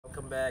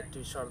back to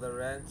Sharda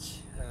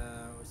Ranch.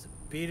 It's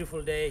a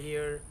beautiful day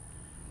here.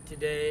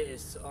 Today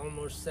it's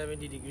almost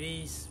 70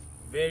 degrees,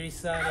 very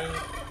sunny.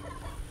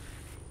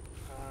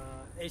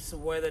 It's the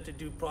weather to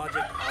do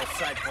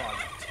outside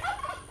project.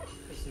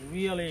 It's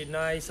really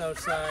nice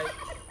outside.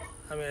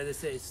 I mean, as I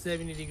say, it's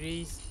 70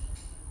 degrees.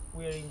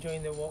 We are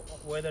enjoying the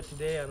weather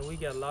today, and we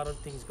got a lot of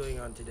things going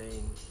on today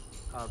in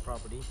our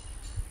property.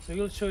 So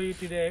we'll show you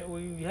today.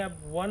 We have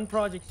one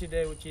project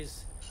today, which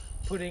is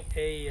putting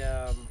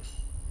a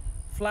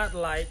flat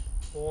light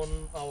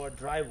on our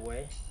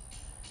driveway.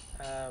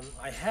 I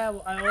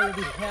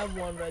already have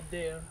one right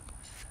there.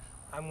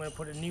 I'm going to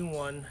put a new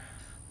one.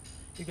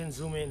 You can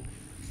zoom in.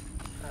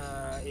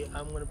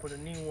 I'm going to put a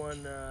new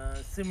one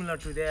similar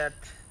to that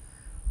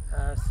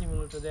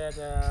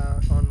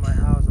on my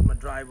house, on my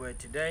driveway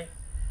today.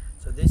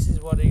 So this is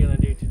what we're going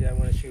to do today. I'm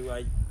going to show you.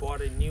 I bought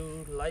a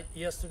new light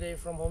yesterday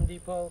from Home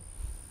Depot,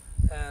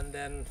 and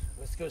then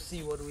let's go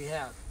see what we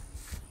have.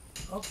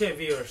 Okay,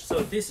 viewers, so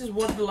this is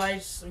what the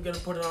lights we're going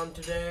to put on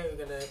today.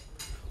 We're going to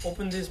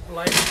open this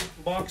light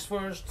box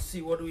first,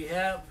 see what we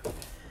have,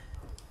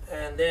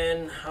 and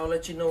then I'll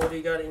let you know what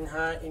we got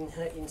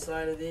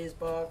inside of this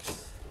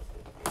box.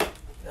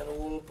 Then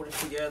we'll put it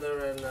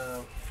together and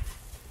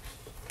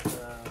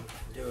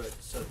do it.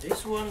 So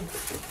this one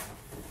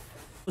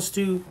was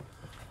to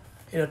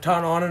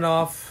turn on and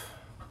off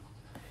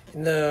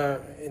in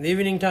the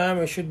evening time.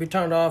 It should be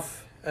turned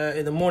off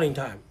in the morning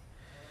time.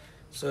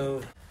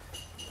 So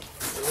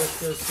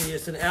let's go see.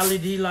 It's an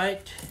LED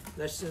light.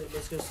 Let's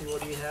go see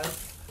what we have.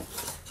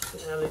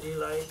 It's an LED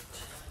light.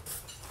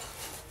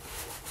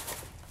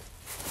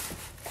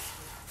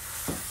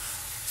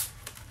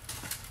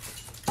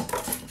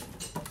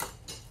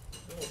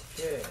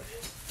 Okay.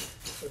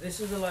 So this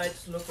is the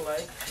lights look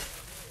like.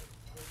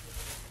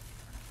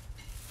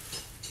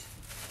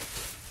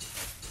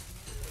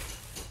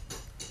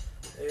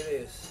 There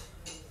it is.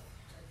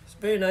 It's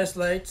very nice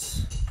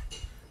lights.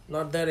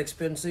 Not that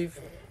expensive,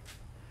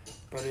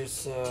 but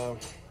it's a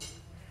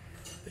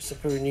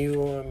pretty new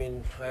one. I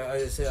mean,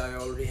 I say I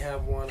already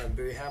have one. I'm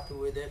very happy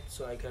with it,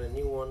 so I got a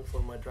new one for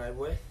my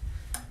driveway.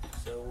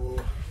 So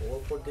we'll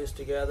put this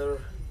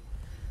together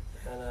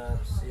and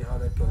see how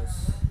that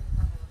goes.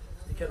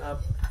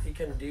 You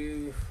can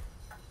do.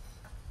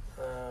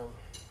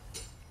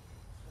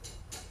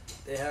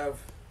 They have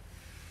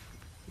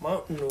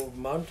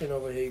mountain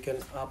over here. You can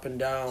up and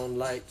down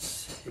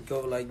lights. You go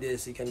like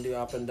this. You can do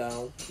up and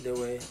down either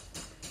way.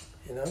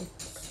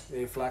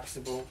 Very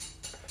flexible.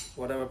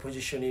 Whatever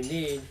position you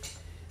need,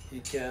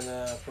 you can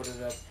put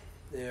it up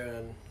there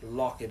and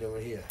lock it over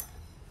here.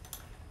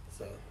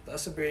 So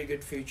that's a very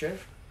good feature.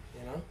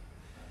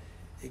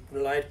 The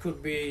light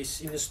could be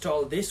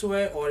installed this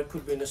way, or it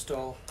could be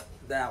installed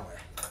that way.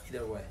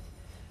 Either way,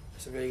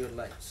 it's a very good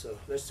light. So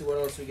let's see what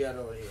else we got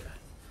over here.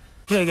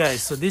 Okay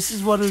guys, so this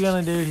is what we're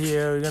gonna do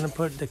here. We're gonna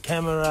put the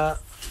camera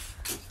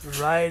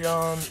right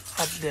on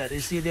up there. You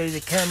see there is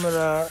a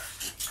camera.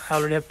 I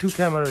already have two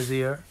cameras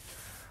here.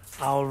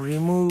 I'll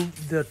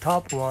remove the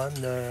top one,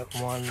 the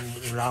one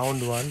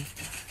round one,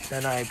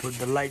 then I put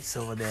the lights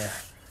over there.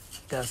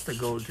 That's the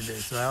goal today.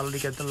 So I already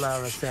got the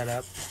ladder set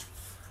up,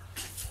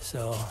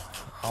 so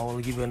I will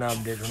give you an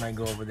update when I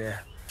go over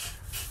there.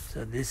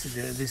 So this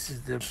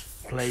is the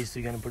place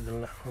we're gonna put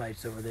the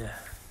lights over there.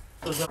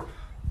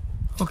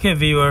 Okay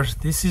viewers,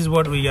 this is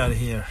what we got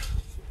here.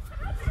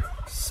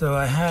 So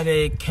I had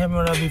a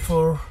camera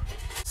before,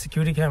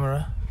 security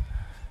camera.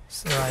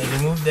 So I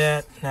removed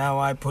that. Now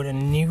I put a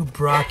new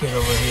bracket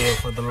over here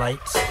for the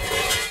lights.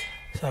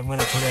 So I'm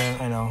gonna put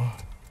in,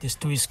 these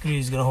two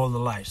screws gonna hold the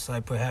lights. So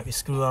I have a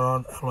screw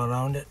all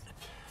around it.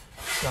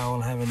 So I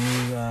will have a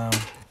new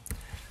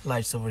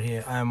lights over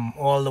here. I'm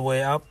all the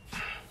way up,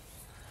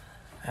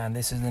 and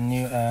this is the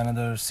new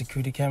another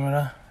security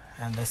camera,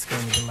 and that's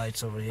going to be the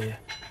lights over here.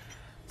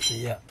 So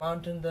yeah,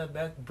 mounting the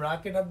back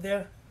bracket up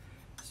there.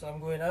 So I'm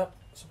going up.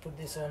 So put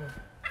this on.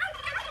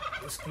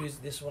 Squeeze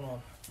this one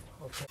on.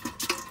 Okay.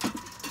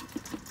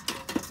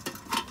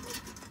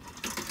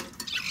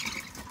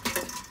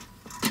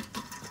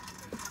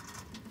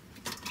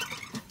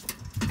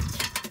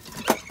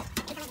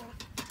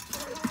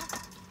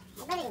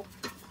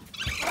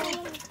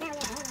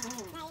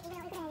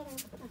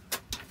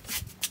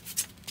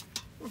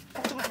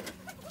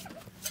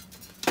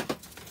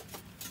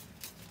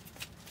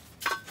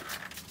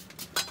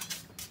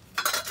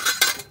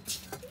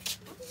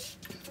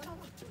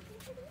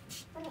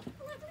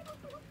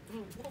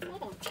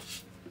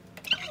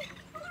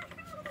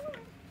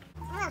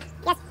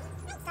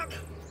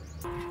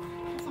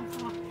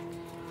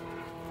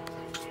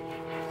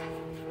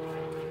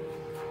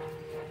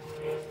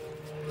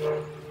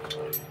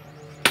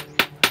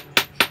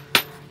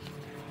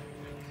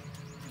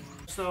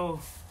 So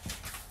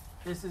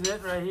this is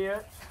it right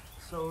here.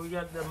 So we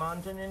got the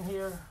mountain in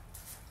here.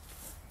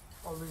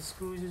 All the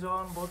screws is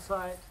on both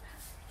sides.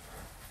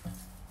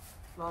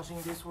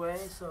 Flashing this way,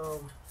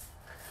 so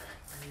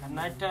at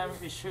night time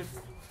it should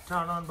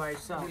turn on by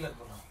itself.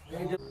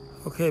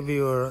 Okay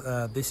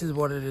viewer, this is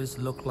what it is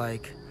look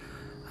like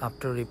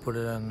after we put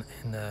it on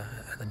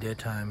at the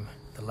daytime.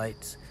 the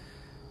lights.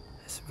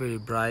 It's very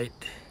bright.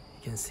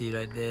 You can see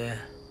right there.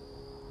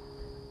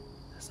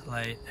 That's the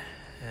light,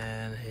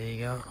 and here you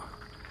go.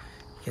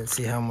 You can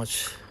see how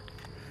much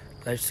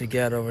lights you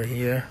get over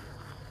here.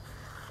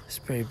 It's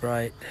pretty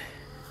bright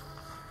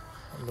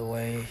all the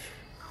way.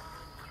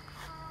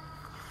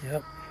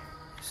 Yep,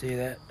 you see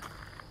that?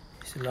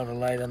 You see a lot of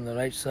light on the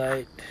right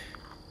side,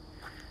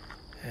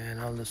 and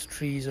all those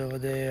trees over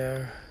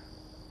there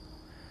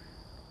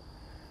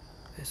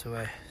this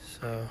way.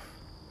 So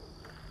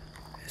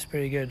it's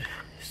pretty good.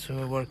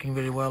 So working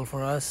very well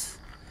for us.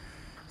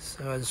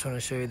 So I just want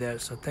to show you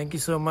that. So thank you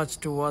so much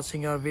to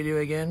watching our video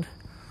again.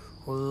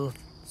 We'll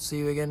see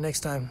you again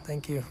next time.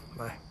 Thank you.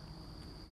 Bye.